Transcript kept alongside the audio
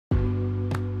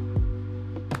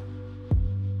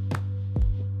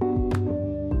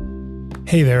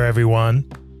Hey there, everyone.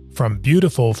 From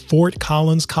beautiful Fort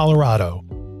Collins, Colorado,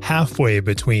 halfway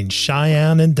between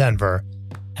Cheyenne and Denver,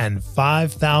 and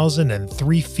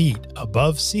 5,003 feet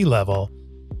above sea level,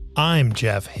 I'm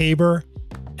Jeff Haber,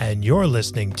 and you're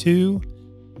listening to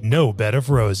No Bed of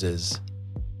Roses.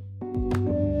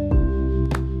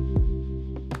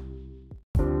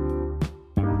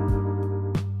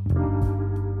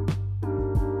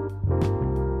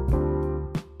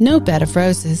 No Bed of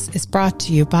Roses is brought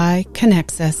to you by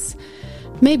Connexus.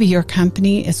 Maybe your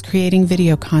company is creating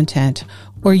video content,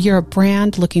 or you're a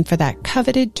brand looking for that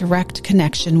coveted direct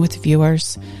connection with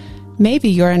viewers. Maybe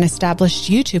you're an established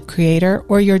YouTube creator,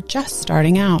 or you're just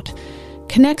starting out.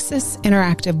 Connexus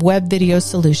Interactive Web Video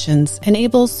Solutions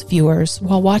enables viewers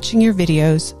while watching your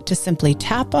videos to simply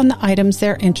tap on the items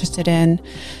they're interested in,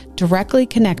 directly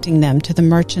connecting them to the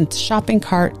merchant's shopping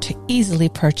cart to easily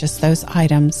purchase those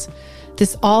items.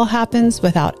 This all happens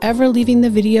without ever leaving the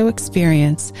video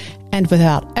experience and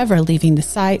without ever leaving the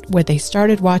site where they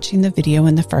started watching the video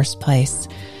in the first place.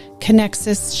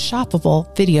 Connexus shoppable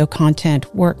video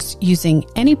content works using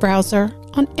any browser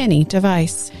on any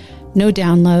device. No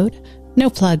download, no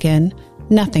plugin,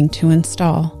 nothing to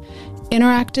install.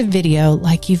 Interactive video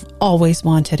like you've always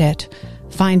wanted it.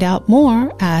 Find out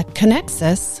more at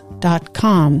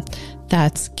Connexus.com.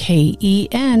 That's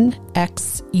KENXUS.com.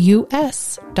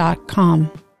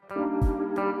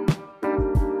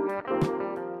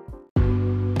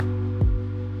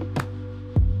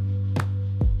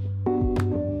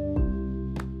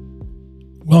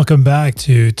 Welcome back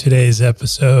to today's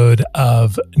episode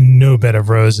of No Bed of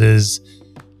Roses.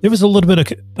 There was a little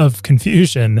bit of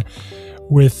confusion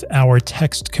with our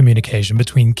text communication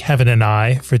between Kevin and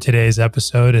I for today's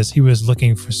episode, as he was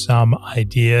looking for some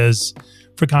ideas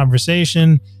for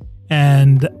conversation,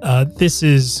 and this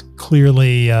was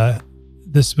clearly a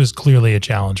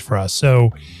challenge for us.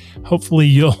 So hopefully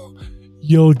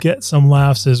you'll get some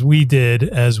laughs as we did,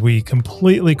 as we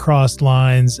completely crossed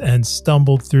lines and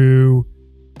stumbled through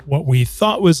what we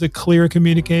thought was a clear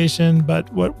communication,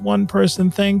 but what one person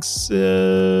thinks,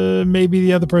 maybe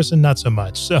the other person not so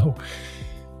much. So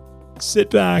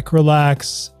sit back,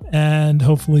 relax, and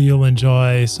hopefully you'll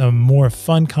enjoy some more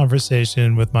fun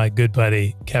conversation with my good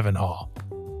buddy, Kevin Hall.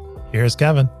 Here's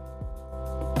Kevin.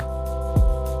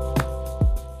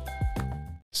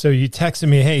 So you texted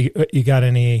me, hey, you got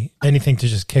anything to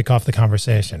just kick off the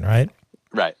conversation, right?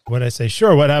 Right. What'd I say?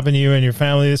 Sure. What happened to you and your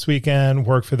family this weekend?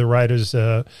 Worked for the writers.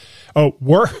 That's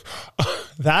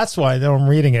why though I'm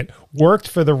reading it. Worked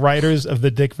for the writers of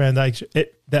the Dick Van Dyke.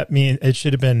 That means it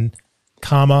should have been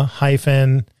comma,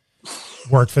 hyphen,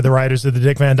 worked for the writers of the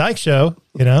Dick Van Dyke Show,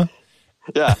 you know?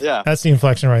 Yeah, yeah. That's the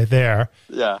inflection right there.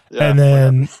 Yeah, yeah.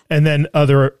 And then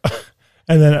other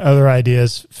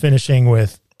ideas, finishing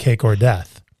with Cake or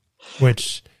Death,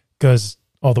 which goes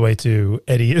all the way to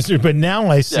Eddie Izzard. But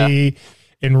now I see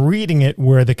in reading it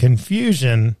where the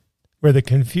confusion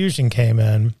came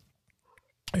in.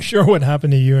 Sure, what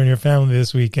happened to you and your family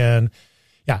this weekend?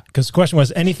 Yeah, because the question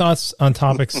was, any thoughts on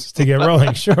topics to get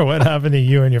rolling? Sure, what happened to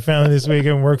you and your family this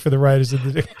weekend? Work for the writers of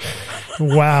the...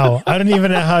 Wow, I don't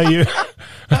even know how you...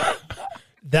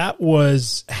 That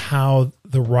was how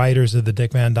the writers of the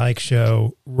Dick Van Dyke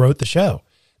Show wrote the show.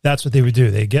 That's what they would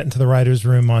do. They'd get into the writer's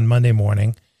room on Monday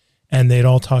morning, and they'd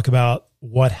all talk about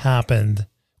what happened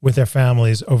with their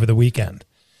families over the weekend.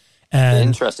 And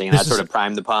interesting. And that sort of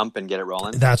prime the pump and get it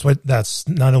rolling. That's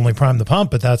not only prime the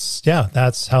pump, but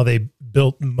that's how they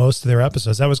built most of their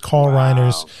episodes. That was Carl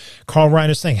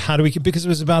Reiner's thing. How do we, because it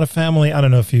was about a family. I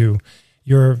don't know if you're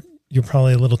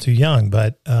probably a little too young,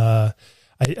 but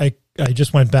I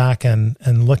just went back and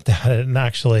looked at it, and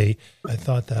actually I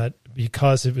thought that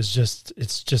because it's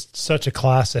just such a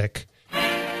classic.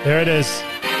 There it is.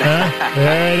 Huh?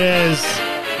 There it is.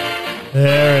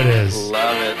 There it is.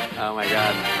 Love it. Oh my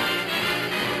God.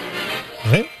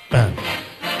 Right?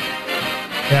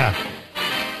 Yeah.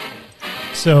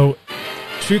 So,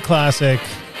 true classic,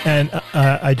 and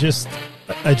I just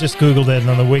Googled it, and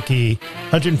on the wiki,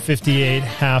 158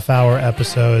 half-hour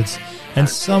episodes, and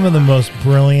some of the most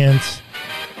brilliant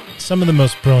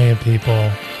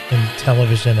people in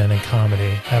television and in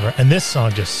comedy ever. And this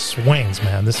song just swings,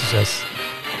 man. This is just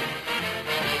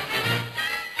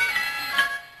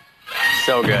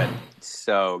so good.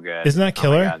 So good. Isn't that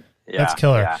killer? Oh my God. Yeah, that's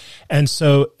killer. Yeah. And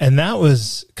that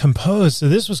was composed. So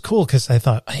this was cool because I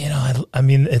thought, I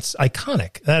mean, it's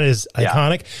iconic. That is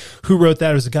iconic. Who wrote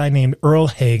that? It was a guy named Earl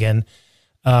Hagen,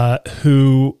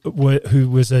 who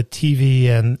was a TV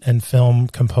and film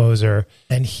composer.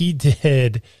 And he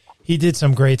did he did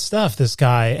some great stuff. This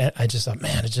guy, and I just thought,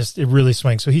 man, it really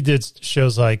swings. So he did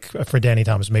shows like for Danny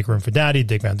Thomas, Make Room for Daddy,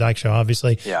 Dick Van Dyke Show,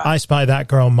 obviously, I Spy That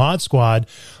Girl, Mod Squad,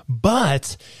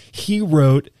 but he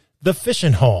wrote The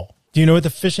Fishing Hole. Do you know what The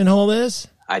Fishing Hole is?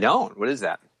 I don't. What is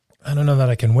that? I don't know that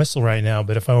I can whistle right now,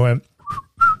 but if I went,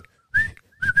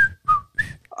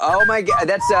 oh my God,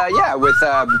 that's with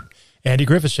Andy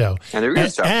Griffith Show,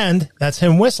 and that's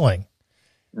him whistling.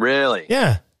 Really?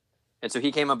 Yeah. And so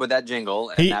he came up with that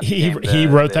jingle. And he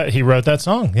wrote that. He wrote that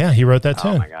song. Yeah, he wrote that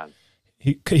tune. Oh my God.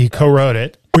 He co-wrote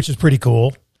it, which is pretty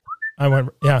cool. I went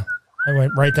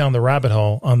right down the rabbit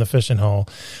hole on The Fishing Hole,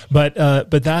 but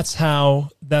that's how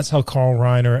Carl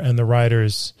Reiner and the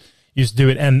writers used to do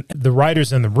it. And the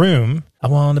writers in the room. I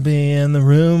want to be in the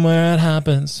room where it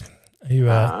happens. Are you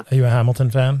a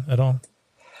Hamilton fan at all?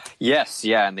 Yes,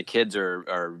 yeah, and the kids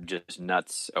are just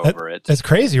nuts over it. That's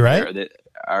crazy, right?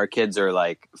 Our kids are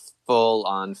like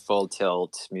full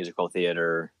tilt musical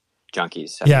theater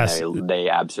junkies. Yes. They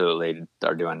absolutely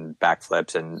are doing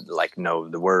backflips and like know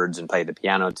the words and play the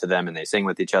piano to them, and they sing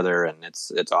with each other, and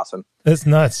it's awesome. It's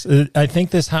nuts. I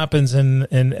think this happens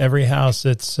in every house.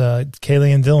 It's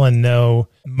Kaylee and Dylan know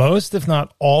most, if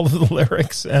not all, of the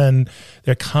lyrics, and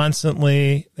they're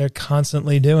constantly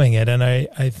doing it. And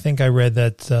I think I read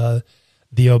that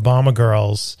the Obama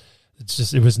girls,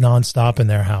 it was nonstop in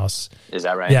their house. Is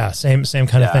that right? Yeah, same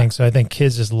kind of thing. So I think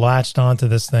kids just latched onto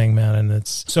this thing, man. And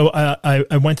it's so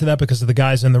I went to that because of the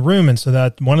guys in the room, and so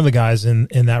that one of the guys in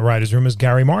that writers' room is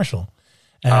Gary Marshall,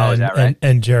 and, is that right?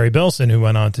 and Jerry Bilson, who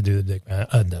went on to do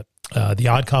the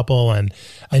Odd Couple, and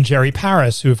Jerry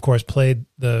Paris, who of course played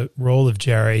the role of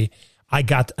Jerry. I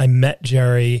met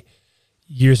Jerry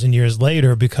years and years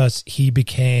later because he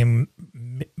became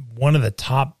one of the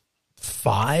top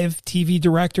 5 TV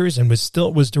directors and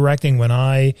was directing when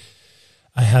I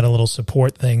had a little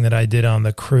support thing that I did on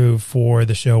the crew for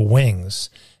the show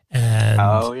Wings. And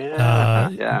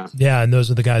and those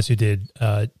are the guys who did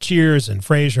Cheers and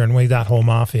Frasier and Wings, that whole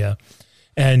mafia.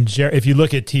 And if you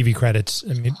look at TV credits,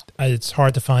 I mean, it's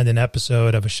hard to find an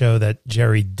episode of a show that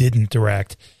Jerry didn't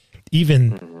direct,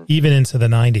 even into the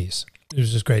 90s. It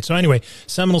was just great. So anyway,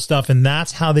 seminal stuff, and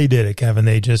that's how they did it, Kevin.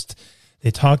 They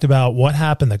talked about what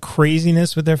happened, the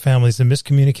craziness with their families, the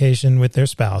miscommunication with their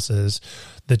spouses,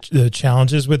 the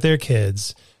challenges with their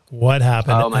kids, what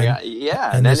happened. Oh my God.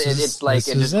 Yeah. And then it's like,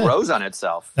 it just grows on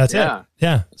itself. That's it.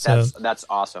 Yeah. So that's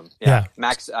awesome. Yeah.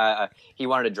 Max, he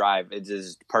wanted to drive. It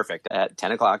is perfect at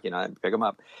 10 o'clock, I pick him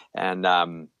up, and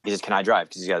he says, "Can I drive?"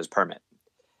 Cause he's got his permit.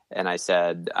 And I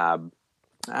said, don't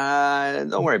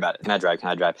worry about it. Can I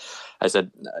drive? I said,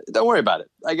 "Don't worry about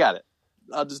it. I got it.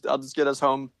 I'll just get us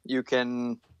home. You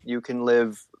can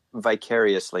live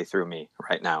vicariously through me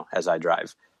right now as I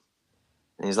drive."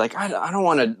 And he's like, I don't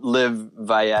want to live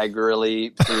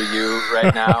Viagrally through you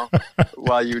right now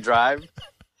while you drive.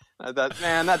 I thought,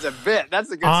 man, that's a bit. That's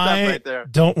the good stuff right there.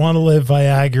 Don't want to live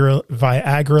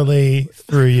Viagrally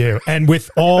through you. And with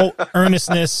all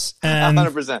earnestness and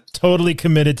 100%. Totally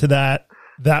committed to that.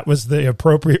 That was the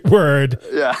appropriate word.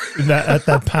 Yeah. At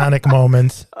that panic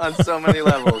moment. On so many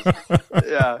levels.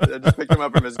 Yeah. I just picked him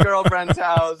up from his girlfriend's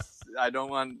house. I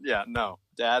don't want, no.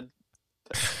 Dad,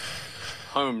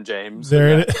 home, James.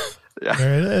 There it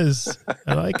is.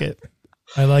 I like it.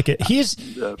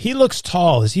 He looks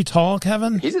tall. Is he tall,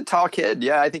 Kevin? He's a tall kid.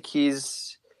 Yeah. I think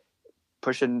he's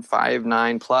pushing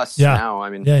 5'9" plus now.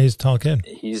 I mean, he's a tall kid.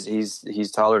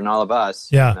 He's taller than all of us.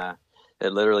 Yeah. And,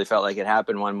 it literally felt like it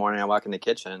happened one morning. I walk in the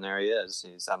kitchen and there he is.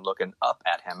 I'm looking up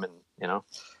at him and, going,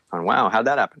 wow, how'd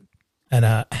that happen? And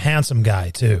a handsome guy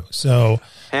too. So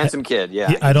handsome kid.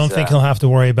 Yeah. I don't think he'll have to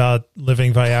worry about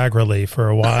living Viagrally for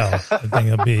a while. I think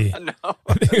he'll be, I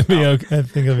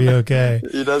think he'll be okay.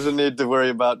 He doesn't need to worry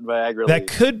about Viagrally. That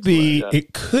could be,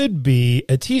 it could be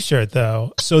a t-shirt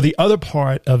though. So the other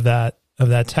part of that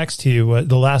text to you,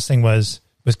 the last thing was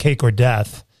cake or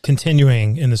death.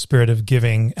 Continuing in the spirit of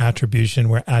giving attribution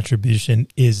where attribution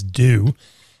is due.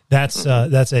 That's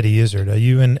Eddie Izzard. Are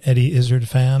you an Eddie Izzard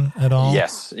fan at all?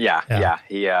 Yes.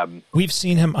 Yeah. We've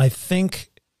seen him, I think,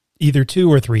 either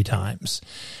 2 or 3 times.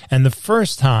 And the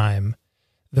first time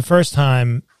we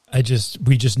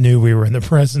just knew we were in the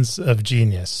presence of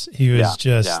genius. He was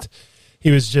he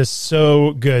was just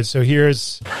so good. So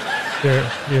here's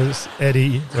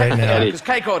Eddie right now. It's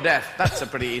cake or death. That's a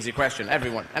pretty easy question.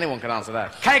 Anyone can answer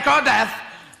that. Cake or death?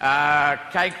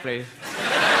 Cake, please.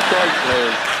 Cake,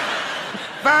 please.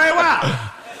 Very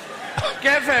well.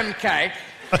 Give him cake.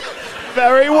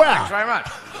 Very well. Thanks very much.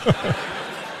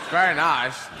 Very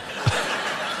nice.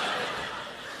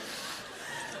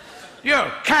 You,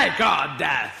 cake or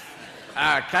death?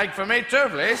 Cake for me too,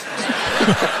 please.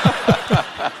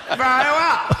 Very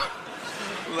well.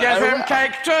 Give him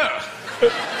cake too.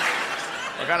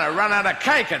 We're going to run out of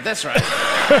cake at this rate.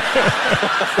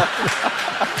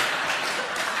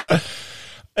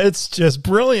 It's just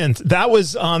brilliant. That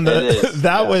was on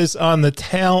the was on the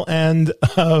tail end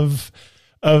of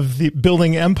the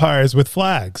building empires with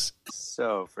flags.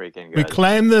 So freaking good. We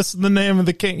claim this in the name of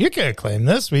the king. You can't claim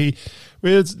this. We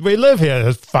live here.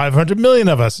 There's 500 million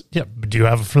of us. Yeah, but do you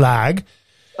have a flag?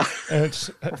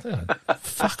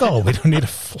 Fuck all. We don't need a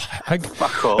flag.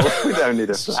 Fuck all. We don't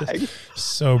need a flag.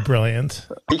 So brilliant.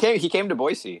 He came to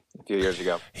Boise a few years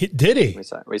ago. Did he?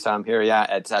 We saw him here. Yeah,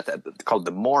 it's called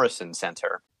the Morrison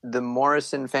Center. The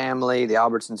Morrison family, the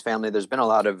Albertsons family. There's been a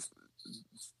lot of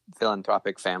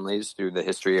philanthropic families through the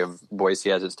history of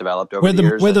Boise as it's developed over the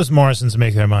years. Where those Morrisons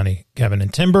make their money, Kevin? In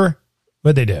timber?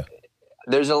 What'd they do?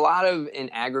 There's a lot of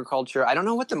in agriculture. I don't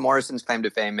know what the Morrisons' claim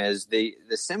to fame is. The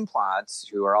Simplots,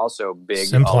 who are also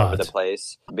big all over the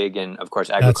place, big in, of course,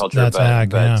 agriculture,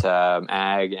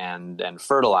 ag and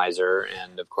fertilizer,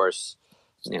 and of course,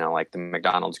 like the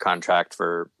McDonald's contract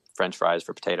for French fries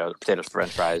for potatoes for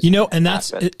French fries. And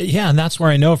that's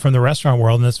where I know from the restaurant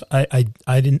world. And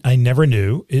I never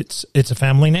knew it's a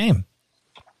family name.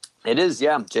 It is,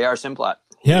 yeah. J.R. Simplot.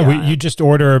 Yeah, you just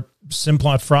order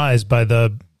Simplot fries by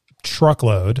the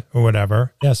truckload or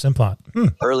whatever. Yeah, Simplot.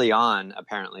 Early on,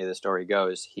 apparently, the story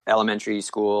goes, elementary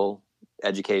school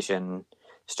education,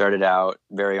 started out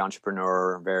very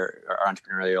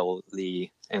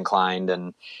entrepreneurially inclined,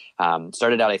 and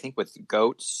started out, I think, with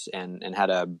goats and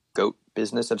had a goat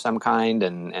business of some kind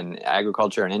and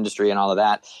agriculture and industry and all of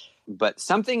that. But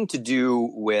something to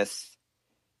do with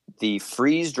the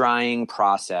freeze-drying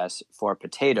process for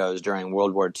potatoes during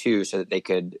World War II so that they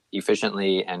could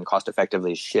efficiently and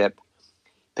cost-effectively ship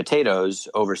potatoes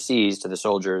overseas to the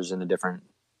soldiers in the different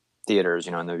theaters,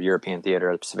 in the European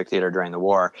theater, the Pacific theater during the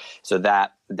war. So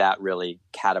that really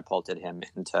catapulted him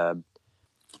into...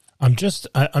 I'm just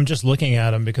looking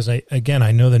at him because I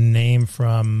know the name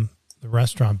from the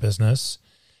restaurant business,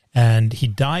 and he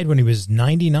died when he was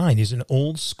 99. He's an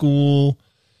old school...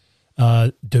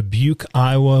 Dubuque,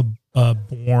 Iowa,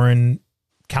 born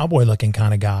cowboy looking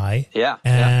kind of guy. Yeah.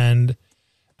 And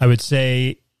I would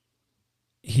say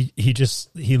he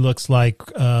looks like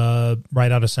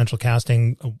right out of Central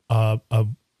Casting, a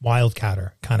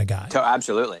wildcatter kind of guy.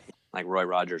 Absolutely. Like Roy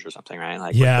Rogers or something, right?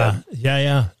 Like yeah.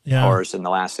 Horse in the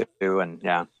last two, and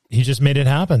yeah. He just made it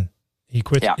happen. He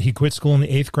quit school in the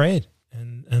 8th grade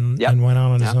and went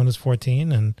out on his own as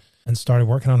 14 and started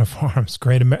working on a farm. It's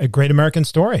a great American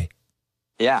story.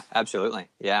 Yeah, absolutely.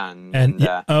 Yeah,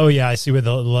 I see where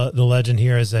the legend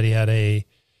here is that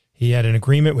he had an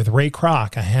agreement with Ray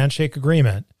Kroc, a handshake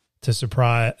agreement to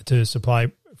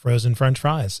supply frozen French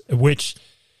fries, which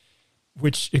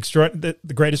the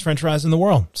greatest French fries in the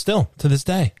world still to this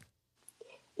day.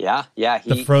 Yeah.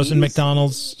 The frozen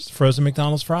McDonald's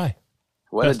fry.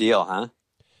 What a deal, huh?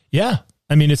 Yeah.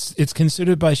 I mean, it's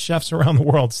considered by chefs around the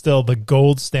world still the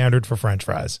gold standard for French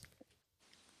fries,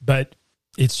 but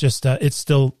it's just a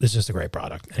great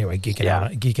product. Anyway,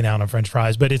 geeking out on French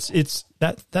fries, but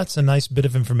that's a nice bit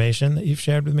of information that you've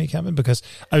shared with me, Kevin, because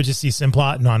I would just see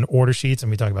Simplot and on order sheets,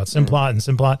 and we talk about Simplot and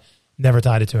Simplot, never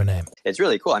tied it to a name. It's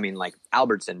really cool. I mean, like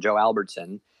Joe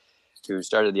Albertson, who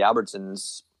started the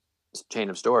Albertsons chain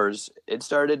of stores, it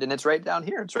started, and it's right down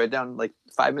here. It's right down like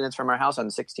 5 minutes from our house on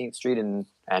 16th Street and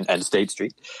State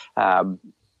Street.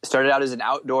 Started out as an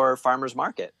outdoor farmer's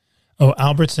market. Oh,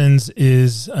 Albertsons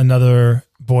is another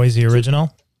Boise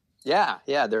original? Yeah.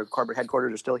 Their corporate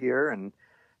headquarters are still here, and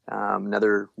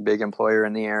another big employer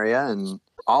in the area. And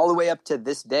all the way up to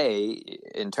this day,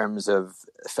 in terms of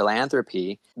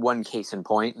philanthropy, one case in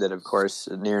point that, of course,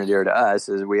 near and dear to us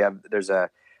is there's a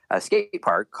skate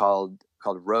park called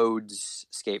Rhodes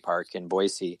Skate Park in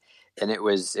Boise, and it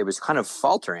was kind of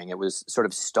faltering. It was sort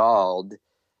of stalled.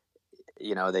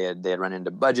 They had run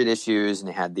into budget issues, and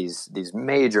they had these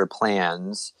major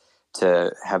plans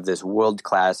to have this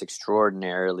world-class,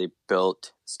 extraordinarily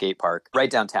built skate park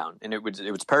right downtown, and it was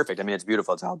perfect. I mean, it's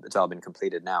beautiful. It's all been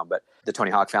completed now. But the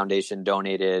Tony Hawk Foundation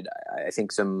donated, I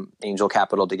think, some angel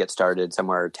capital to get started,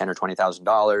 somewhere $10,000 or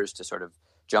 $20,000 to sort of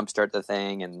jumpstart the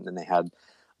thing, and then we had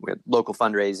local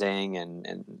fundraising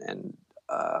and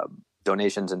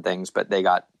donations and things, but they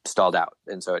got stalled out,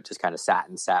 and so it just kind of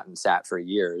sat for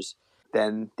years.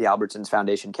 Then the Albertsons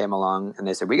Foundation came along, and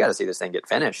they said, we got to see this thing get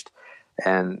finished.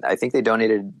 And I think they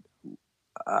donated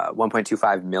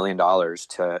 $1.25 million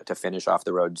to finish off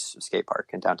the Rhodes skate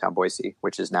park in downtown Boise,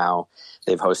 which is now,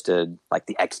 they've hosted like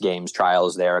the X Games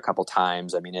trials there a couple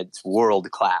times. I mean, it's world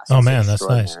class. Oh man, that's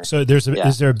nice. So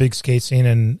is there a big skate scene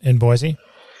in Boise?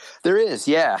 There is.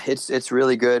 Yeah. It's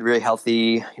really good, really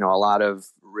healthy. A lot of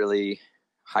really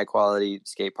high quality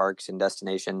skate parks and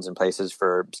destinations and places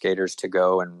for skaters to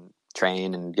go and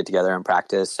train and get together and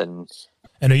practice. And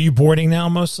are you boarding now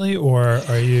mostly, or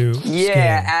are you skiing?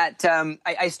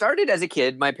 I started as a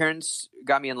kid. My parents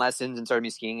got me in lessons and started me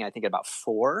skiing, I think, at about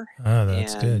 4. Oh,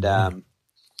 that's good.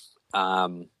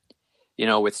 You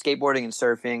know, with skateboarding and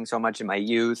surfing so much in my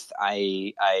youth,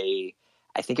 I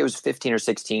think it was 15 or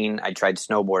 16, I tried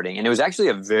snowboarding, and it was actually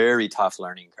a very tough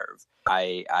learning curve.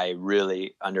 I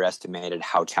really underestimated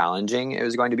how challenging it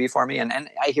was going to be for me. And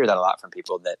I hear that a lot from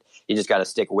people, that you just got to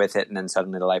stick with it, and then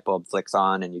suddenly the light bulb flicks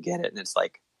on and you get it, and it's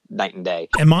like night and day.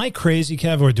 Am I crazy,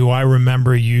 Kev, or do I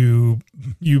remember you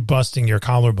busting your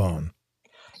collarbone?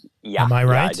 Yeah. Am I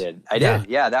right? Yeah, I did.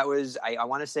 Yeah, that was, I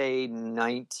want to say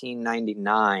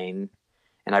 1999.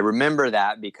 And I remember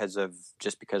that because of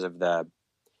the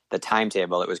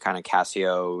timetable. It was kind of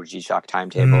Casio G-Shock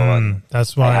timetable. And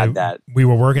that's why I had that we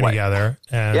were working together.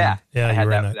 And I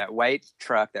had that white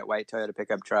truck, that white Toyota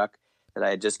pickup truck that I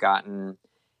had just gotten.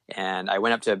 And I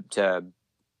went up to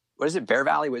what is it, Bear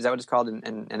Valley? Was that what it's called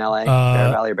in LA?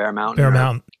 Bear Valley or Bear Mountain? Bear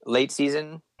Mountain. Late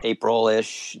season,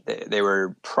 April-ish. They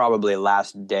were probably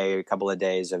last day, a couple of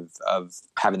days of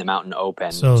having the mountain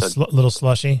open. So little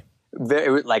slushy?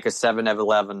 Very, like a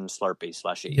 7-Eleven Slurpee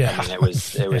slushy. Yeah. I mean, it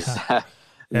was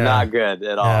not good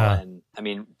at all. Yeah. And I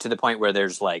mean, to the point where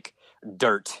there's like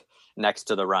dirt next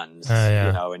to the runs, you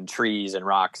know, and trees and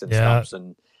rocks and stumps.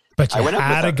 And but you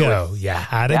had to go. You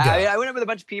had to go. I went up with a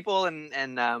bunch of people,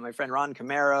 and my friend Ron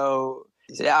Camaro.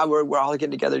 He said, "Yeah, we're all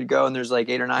getting together to go." And there's like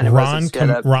 8 or 9 of us. Ron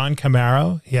Camaro. Ron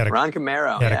Camaro. He had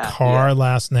a car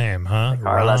last name, huh?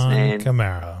 Car last name.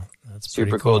 Camaro. That's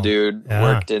super cool dude. Yeah.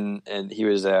 Worked in, and he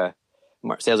was a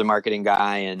sales and marketing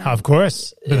guy, and of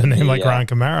course, with a name like Ron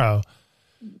Camaro,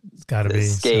 it's got to be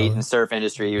skate and surf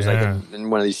industry. He was like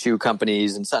in one of these shoe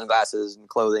companies and sunglasses and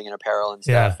clothing and apparel and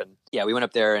stuff. And we went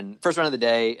up there, and first run of the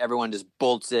day, everyone just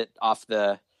bolts it off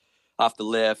the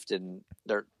lift, and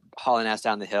they're hauling ass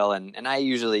down the hill. And I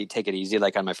usually take it easy,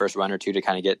 like on my first run or two, to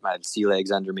kind of get my sea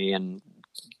legs under me and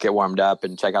get warmed up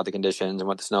and check out the conditions and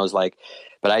what the snow's like.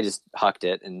 But I just hucked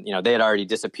it, and you know, they had already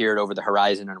disappeared over the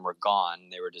horizon and were gone.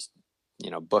 They were just, you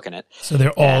know, booking it. So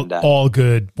they're all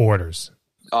good boarders.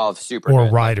 All super or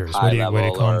good, riders. Like what do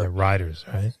you call them? Riders,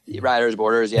 right? Riders,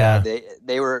 boarders. Yeah.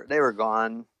 They were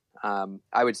gone.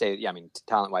 I would say, I mean,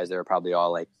 talent wise, they were probably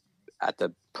all like at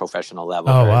the professional level.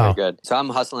 Oh, very, wow. very good. So I'm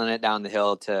hustling it down the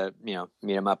hill to, you know,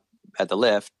 meet them up at the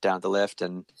lift, down at the lift.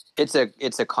 And it's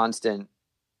a constant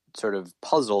sort of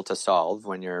puzzle to solve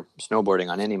when you're snowboarding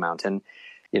on any mountain,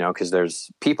 you know, because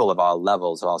there's people of all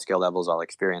levels, all skill levels, all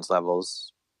experience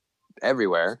levels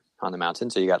everywhere on the mountain.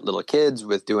 So you got little kids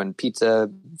with doing pizza,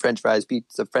 French fries,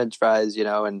 you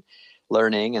know, and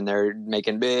learning, and they're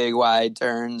making big wide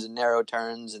turns and narrow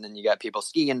turns. And then you got people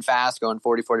skiing fast, going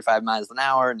 40, 45 miles an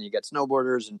hour. And you got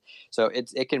snowboarders. And so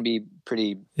it can be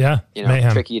pretty, you know,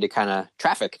 mayhem. Tricky to kind of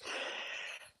traffic.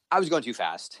 I was going too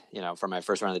fast, you know, for my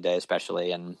first run of the day,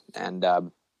 especially. And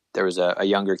there was a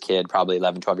younger kid, probably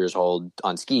 11, 12 years old,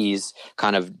 on skis,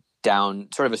 kind of down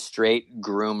sort of a straight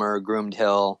groomed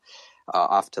hill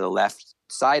off to the left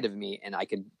side of me. And I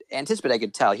could anticipate, I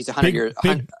could tell he's 100 years.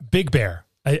 Big Bear.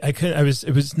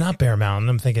 It was not Bear Mountain.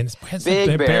 I'm thinking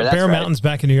Big Bear. Bear Mountain's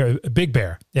back in New York. Big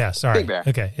Bear. Yeah. Sorry. Big Bear.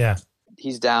 Okay. Yeah.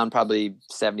 He's down probably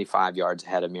 75 yards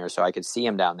ahead of me, or so. I could see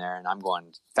him down there, and I'm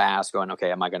going fast, going,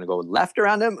 okay, am I going to go left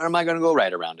around him, or am I going to go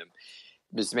right around him?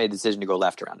 Just made the decision to go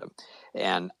left around him.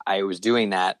 And I was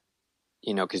doing that,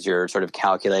 you know, because you're sort of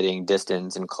calculating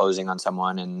distance and closing on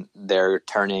someone, and they're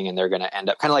turning, and they're going to end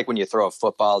up kind of like when you throw a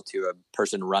football to a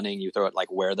person running, you throw it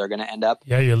like where they're going to end up.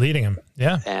 Yeah, you're leading him.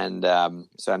 Yeah. And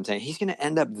so I'm saying he's going to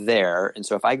end up there. And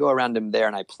so if I go around him there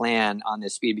and I plan on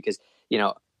this speed, because, you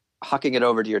know, hucking it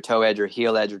over to your toe edge or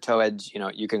heel edge or toe edge, you know,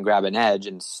 you can grab an edge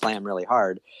and slam really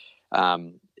hard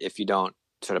if you don't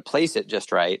sort of place it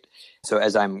just right. So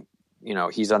as I'm, you know,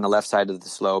 he's on the left side of the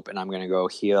slope, and I'm going to go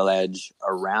heel edge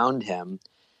around him,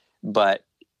 but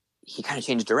he kind of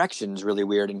changed directions really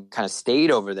weird and kind of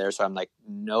stayed over there. So I'm like,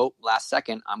 nope, last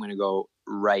second, I'm going to go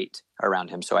right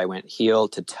around him. So I went heel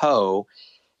to toe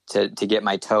to get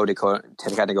my toe to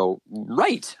kind of go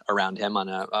right around him on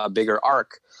a bigger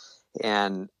arc.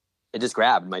 And it just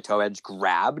grabbed. My toe edge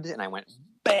grabbed, and I went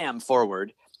bam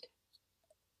forward.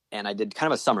 And I did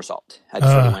kind of a somersault. I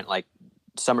just sort of went like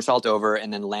somersault over,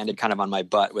 and then landed kind of on my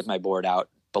butt with my board out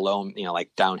below, you know,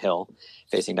 like downhill,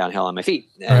 facing downhill on my feet.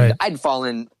 And I'd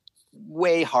fallen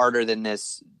way harder than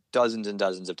this dozens and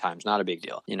dozens of times. Not a big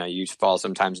deal. You know, you fall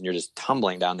sometimes and you're just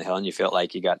tumbling down the hill, and you feel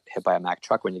like you got hit by a Mack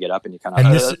truck when you get up, and you kind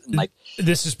of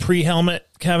this is pre-helmet,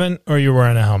 Kevin, or you're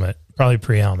wearing a helmet? Probably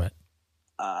pre-helmet.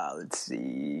 Let's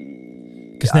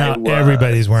see. Because now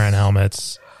everybody's wearing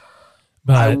helmets.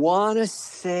 But I want to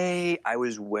say I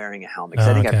was wearing a helmet because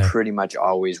I think I've pretty much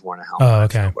always worn a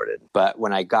helmet when I snowboarded. But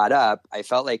when I got up, I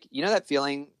felt like, you know that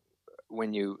feeling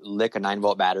when you lick a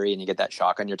 9-volt battery and you get that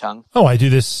shock on your tongue? Oh, I do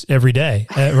this every day.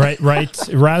 Right.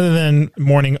 Rather than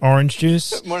morning orange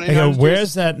juice, I go,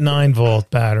 where's that 9-volt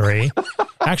battery?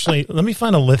 Actually, let me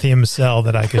find a lithium cell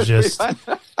that I could just...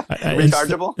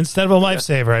 rechargeable? Instead of a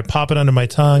lifesaver, I pop it under my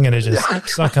tongue and I just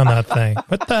suck on that thing.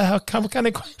 What the hell?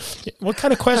 What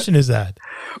kind of question is that?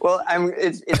 Well,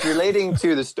 it's relating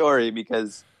to the story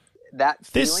because that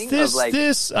feeling of like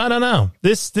I don't know.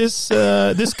 This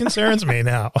concerns me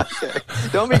now. Okay.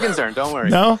 Don't be concerned. Don't worry.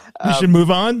 No, we should move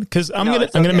on because I'm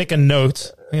gonna make a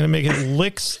note. I'm gonna make it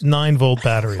licks 9-volt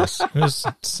batteries. There's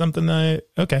something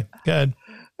okay. Go ahead.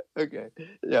 Okay.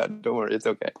 Yeah, don't worry. It's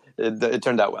okay. It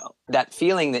turned out well. That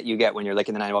feeling that you get when you're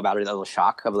licking the 9-volt battery, that little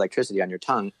shock of electricity on your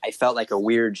tongue, I felt like a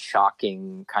weird,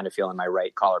 shocking kind of feel in my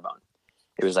right collarbone.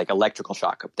 It was like electrical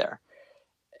shock up there.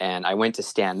 And I went to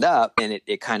stand up, and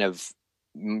it kind of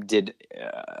did,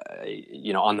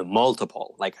 on the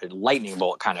multiple, like a lightning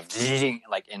bolt kind of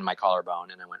like in my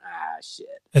collarbone. And I went, shit.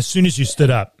 As soon as you stood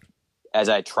up. As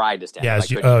I tried to stand up.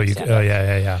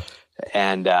 Yeah.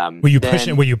 And were you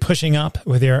pushing up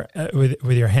with your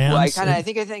hands? Well, I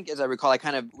think as I recall, I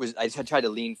tried to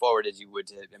lean forward as you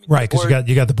would. Right, because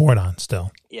you got the board on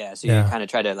still. Yeah, so you kind of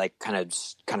try to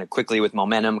kind of quickly with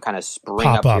momentum, kind of spring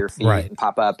up to your feet and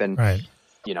pop up, and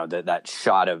that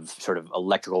shot of sort of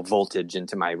electrical voltage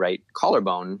into my right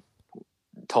collarbone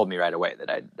told me right away that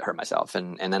I'd hurt myself,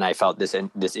 and then I felt this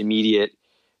immediate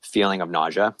feeling of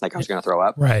nausea, like I was going to throw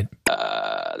up. Right.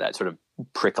 That sort of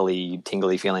prickly,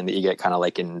 tingly feeling that you get kind of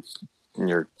like in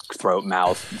your throat,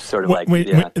 mouth, sort of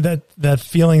that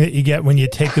feeling that you get when you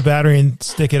take the battery and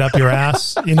stick it up your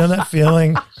ass. You know that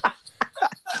feeling?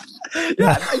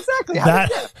 Yeah, exactly.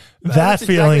 That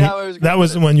feeling, exactly that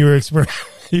was the one you were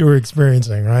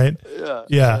experiencing, right?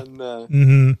 Yeah.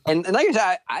 And like I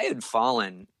said, I had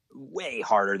fallen way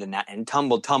harder than that and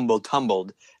tumbled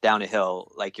down a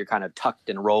hill, like you're kind of tucked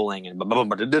and rolling and then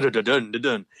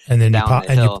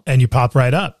you pop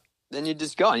right up. Then you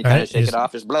just go and you kind of shake it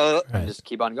off, just blah, and just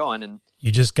keep on going. And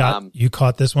you just you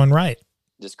caught this one right.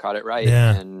 Just caught it right.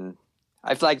 Yeah. And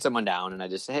I flagged someone down and I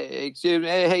just excuse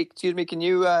me, can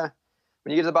you when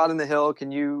you get to the bottom of the hill,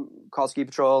 can you call ski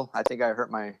patrol? I think I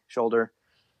hurt my shoulder.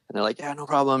 And they're like, yeah, no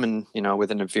problem. And,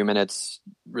 within a few minutes,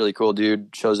 really cool dude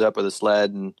shows up with a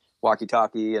sled and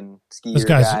walkie-talkie and ski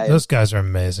guy. Those guys are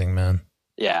amazing, man.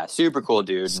 Yeah, super cool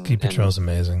dude. Ski patrol's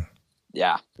amazing.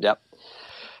 Yeah, yep.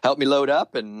 Helped me load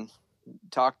up and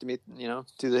talk to me,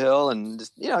 to the hill. And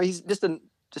just, he's just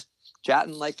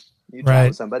chatting like you chat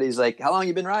with somebody. He's like, how long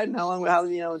you been riding? How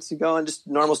it's going? Just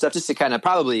normal stuff, just to kind of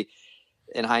probably...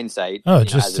 in hindsight,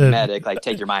 as a medic, like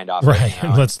take your mind off. Right.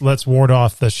 It, Let's ward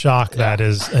off the shock that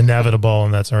is inevitable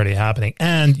and that's already happening.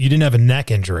 And you didn't have a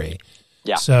neck injury.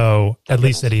 Yeah. So at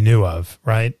least that he knew of,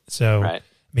 right? So, I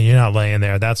mean, you're not laying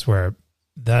there. That's where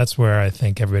I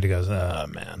think everybody goes, oh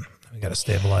man, we got to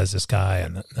stabilize this guy.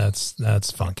 And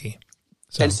that's funky.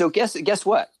 So guess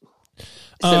what?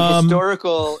 Some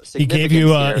historical significance he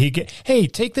gave you, hey,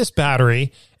 take this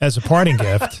battery as a parting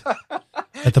gift.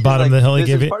 At the bottom of the hill, he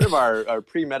gave you. This is part of our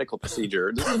pre-medical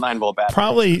procedure. This is 9-volt battery.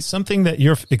 Probably something that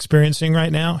you're experiencing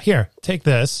right now. Here, take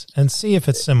this and see if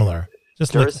it's similar.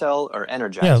 Just Duracell or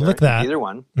Energizer. Yeah, look that. Either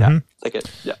one. Mm-hmm. Yeah, take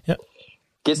it. Yeah. Yep.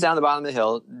 Gets down the bottom of the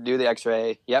hill, do the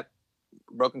X-ray. Yep,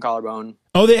 broken collarbone.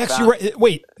 Oh, the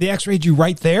X-rayed you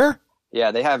right there?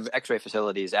 Yeah, they have X-ray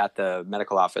facilities at the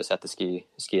medical office at the ski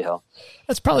hill.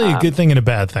 That's probably a good thing and a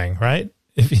bad thing, right?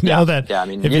 If you know that. Yeah, I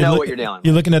mean, you know what you're dealing with.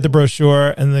 You're looking at the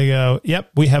brochure and they go,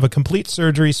 yep, we have a complete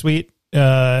surgery suite,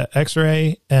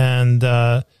 X-ray and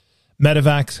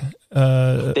medevac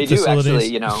they do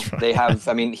facilities. Actually, they have,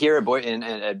 I mean, here at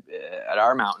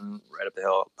our mountain, right up the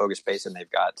hill, Bogus Basin,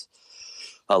 they've got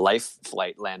a life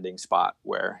flight landing spot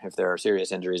where if there are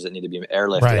serious injuries that need to be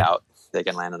airlifted out, they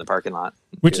can land in the parking lot.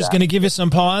 Which is going to give you some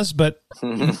pause, but,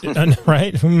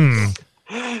 right?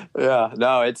 Yeah,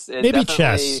 no, it's maybe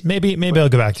chess. Maybe I'll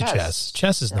go back to chess.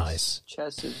 Chess is nice.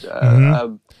 Chess is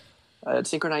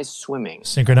synchronized swimming.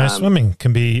 Synchronized swimming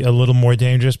can be a little more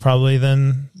dangerous probably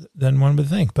than one would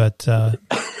think, but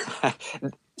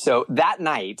so that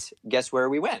night, guess where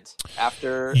we went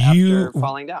after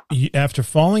falling down? After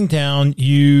falling down,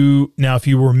 now if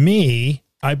you were me,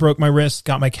 I broke my wrist,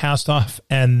 got my cast off,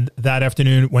 and that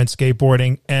afternoon went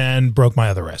skateboarding and broke my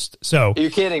other wrist. So, are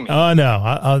you kidding me? Oh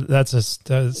no, that's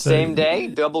same day,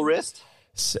 double wrist.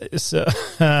 So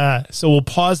we'll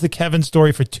pause the Kevin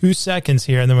story for 2 seconds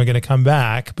here, and then we're going to come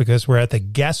back because we're at the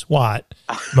guess what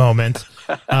moment.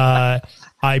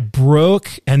 I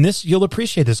broke, and this, you'll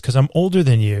appreciate this because I'm older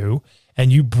than you,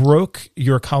 and you broke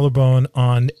your collarbone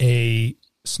on a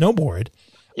snowboard.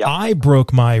 Yep. I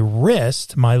broke my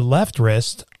wrist, my left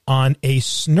wrist, on a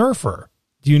snurfer.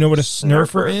 Do you know what a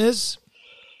snurfer is?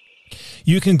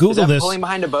 You can Google this. Pulling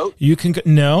behind a boat? You can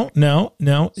no.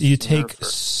 You take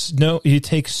snow. You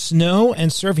take snow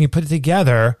and surfing. You put it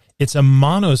together. It's a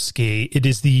monoski. It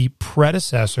is the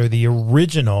predecessor, the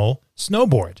original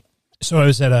snowboard. So I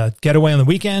was at a getaway on the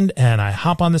weekend, and I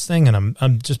hop on this thing, and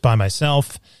I'm just by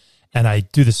myself, and I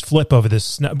do this flip over this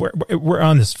snow. We're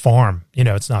on this farm. You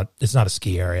know, it's not a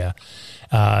ski area.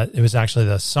 It was actually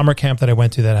the summer camp that I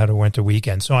went to that had a winter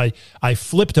weekend. So I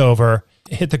flipped over,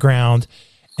 hit the ground.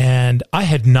 And I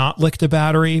had not licked a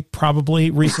battery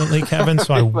probably recently, Kevin,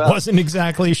 so I wasn't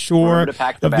exactly sure of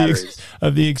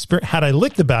the experience. Had I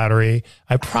licked the battery,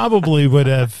 I probably would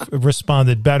have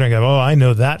responded better and go, oh, I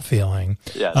know that feeling.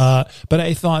 Yes. But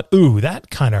I thought, ooh,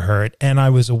 that kind of hurt. And I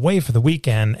was away for the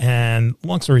weekend. And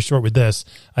long story short with this,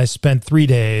 I spent 3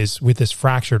 days with this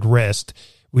fractured wrist.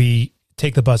 We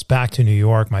take the bus back to New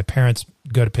York. My parents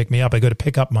go to pick me up. I go to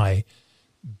pick up my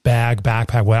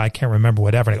backpack, I can't remember,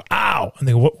 whatever. And I go, ow. And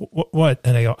they go, what?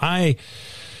 And I go,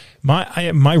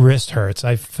 my wrist hurts.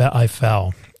 I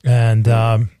fell. And,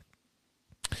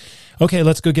 okay,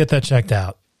 let's go get that checked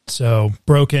out. So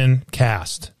broken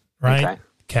cast, right? Okay.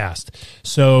 Cast.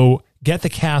 So get the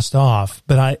cast off.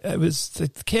 But I was a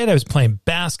kid. I was playing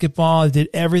basketball. I did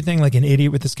everything like an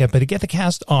idiot with this kid. But to get the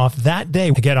cast off that day,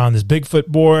 I get on this Bigfoot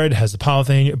board, has the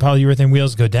polyurethane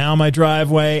wheels, go down my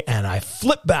driveway, and I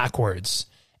flip backwards.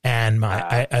 And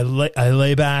I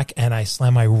lay back and I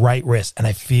slam my right wrist, and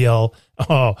I feel,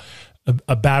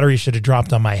 a battery should have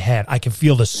dropped on my head. I can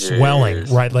feel the swelling,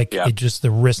 right? Like it just the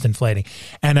wrist inflating.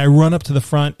 And I run up to the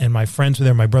front, and my friends were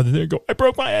there. My brother there go, I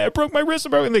broke my wrist.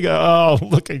 And they go, oh,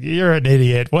 look, you're an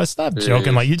idiot. Well, stop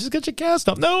joking. Like, you just got your cast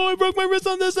off. No, I broke my wrist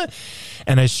on this.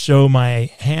 And I show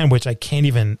my hand, which I can't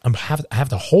even, I have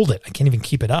to hold it. I can't even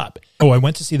keep it up. Oh, I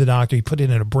went to see the doctor. He put it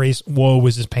in a brace. Whoa,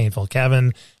 was this painful.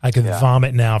 Kevin, I could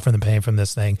vomit now from the pain from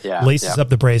this thing. Yeah. Laces up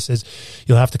the braces.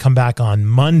 You'll have to come back on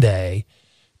Monday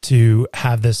to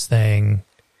have this thing.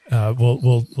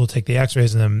 We'll take the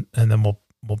x-rays, and then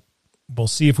we'll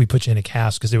see if we put you in a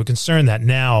cast, because they were concerned that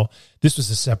now this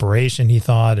was a separation. He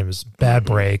thought it was a bad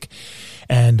break.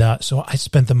 And so I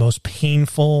spent the most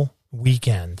painful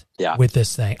weekend with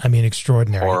this thing. I mean,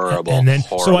 extraordinary. Horrible. And then,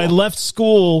 horrible. So I left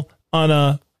school on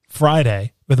a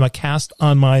Friday with my cast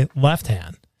on my left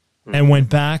hand and went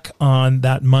back on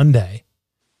that Monday,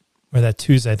 or that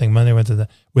Tuesday, I think Monday,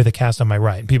 with a cast on my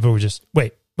right. And people were just,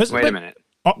 wait a minute.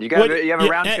 You have a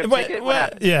round trip ticket? What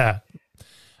happened? Yeah.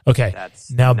 Okay.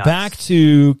 That's now nuts. Back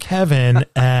to Kevin,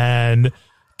 and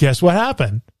guess what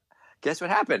happened?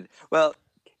 Well,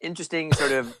 interesting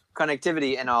sort of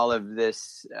connectivity in all of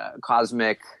this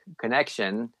cosmic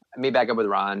connection. Me back up with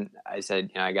Ron. I said,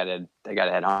 I gotta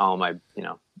head home. I,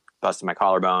 busted my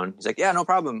collarbone. He's like, yeah, no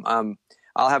problem.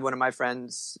 I'll have one of my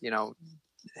friends,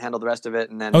 handle the rest of it,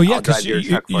 and then I'll drive your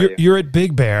truck for you. You're at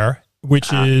Big Bear,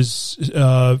 which is,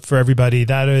 for everybody,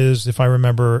 that is, if I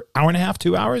remember, hour and a half,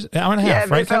 2 hours? Hour and a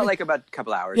half, right? It felt like about a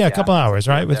couple hours. Yeah, a couple hours,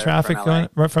 right? With traffic going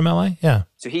right from LA? Yeah.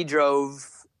 So he drove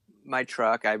my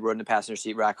truck. I rode in the passenger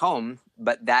seat back home.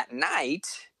 But that night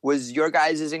was your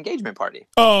guys' engagement party.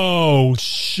 Oh,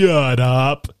 shut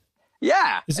up.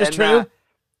 Yeah. Is this true?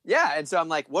 Yeah. And so I'm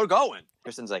like, we're going.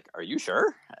 Kristen's like, are you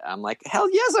sure? I'm like, hell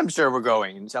yes, I'm sure we're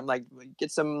going. And so I'm like,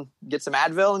 get some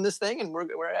Advil in this thing, and we're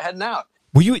heading out.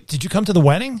 Did you come to the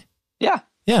wedding? Yeah.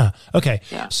 Yeah. Okay.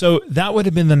 Yeah. So that would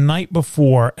have been the night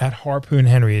before at Harpoon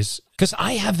Henry's, because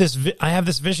I have this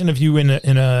vision of you in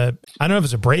a I don't know if it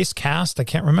was a brace cast. I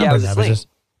can't remember. Yeah, it was a sling.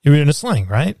 You were in a sling,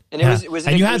 right? And it was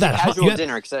and you had a that casual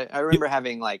dinner, because I remember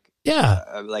having like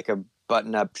a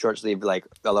button-up short sleeve like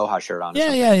aloha shirt on.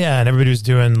 Yeah. And everybody was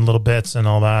doing little bits and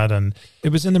all that, and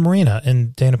it was in the marina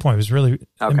in Dana Point. It was really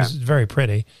It was very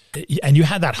pretty, and you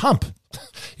had that hump.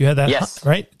 You had that hump,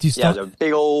 right? Do you still? Yeah, it was a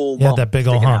big old. You had that big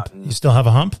old hump. You still have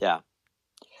a hump? Yeah.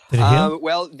 Did it heal?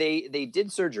 Well, they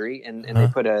did surgery, and they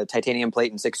put a titanium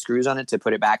plate and 6 screws on it to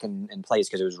put it back in place,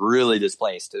 because it was really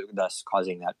displaced, thus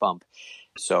causing that bump.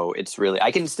 So it's really,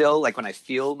 I can still, like, when I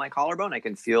feel my collarbone, I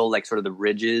can feel like sort of the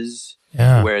ridges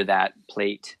where that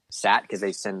plate sat, because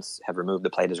they since have removed the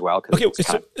plate as well. Okay,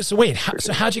 so wait,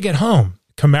 how'd you get home?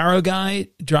 Camaro guy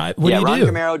drive? What do you do? Ron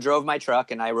Camaro drove my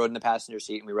truck, and I rode in the passenger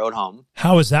seat, and we rode home.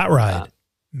 How was that ride?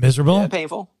 Miserable? Yeah,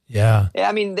 painful. Yeah.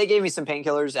 I mean, they gave me some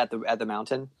painkillers at the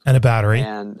mountain, and a battery,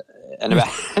 and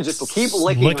just keep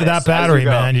licking. Look at that battery,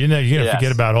 man. You're gonna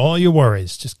forget about all your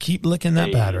worries. Just keep licking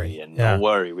that battery. No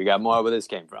worry, we got more where this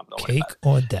came from. Cake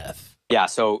or death. Yeah,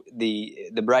 so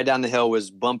the ride down the hill was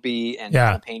bumpy and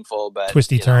kind of painful, but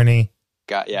twisty turny.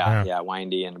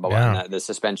 Windy and blah, blah. And the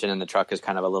suspension in the truck is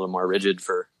kind of a little more rigid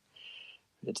for.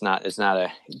 It's not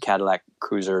a Cadillac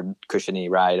Cruiser cushiony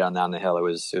ride on down the hill. It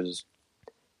was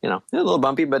a little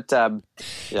bumpy, but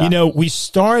we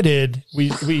started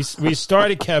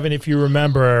Kevin, if you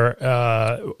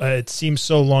remember, it seems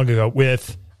so long ago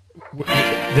with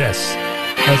this.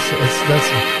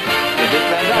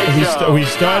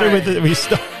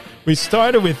 We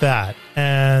started with that,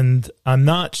 and I'm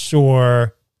not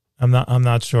sure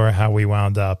how we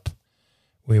wound up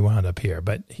here,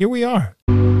 but here we are.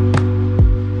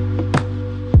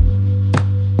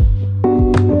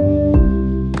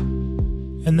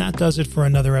 And that does it for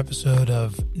another episode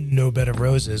of No Bed of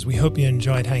Roses. We hope you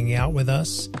enjoyed hanging out with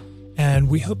us, and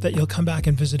we hope that you'll come back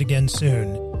and visit again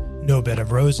soon. No Bed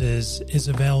of Roses is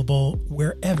available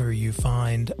wherever you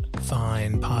find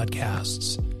fine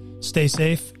podcasts. Stay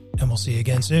safe, and we'll see you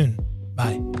again soon.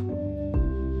 Bye.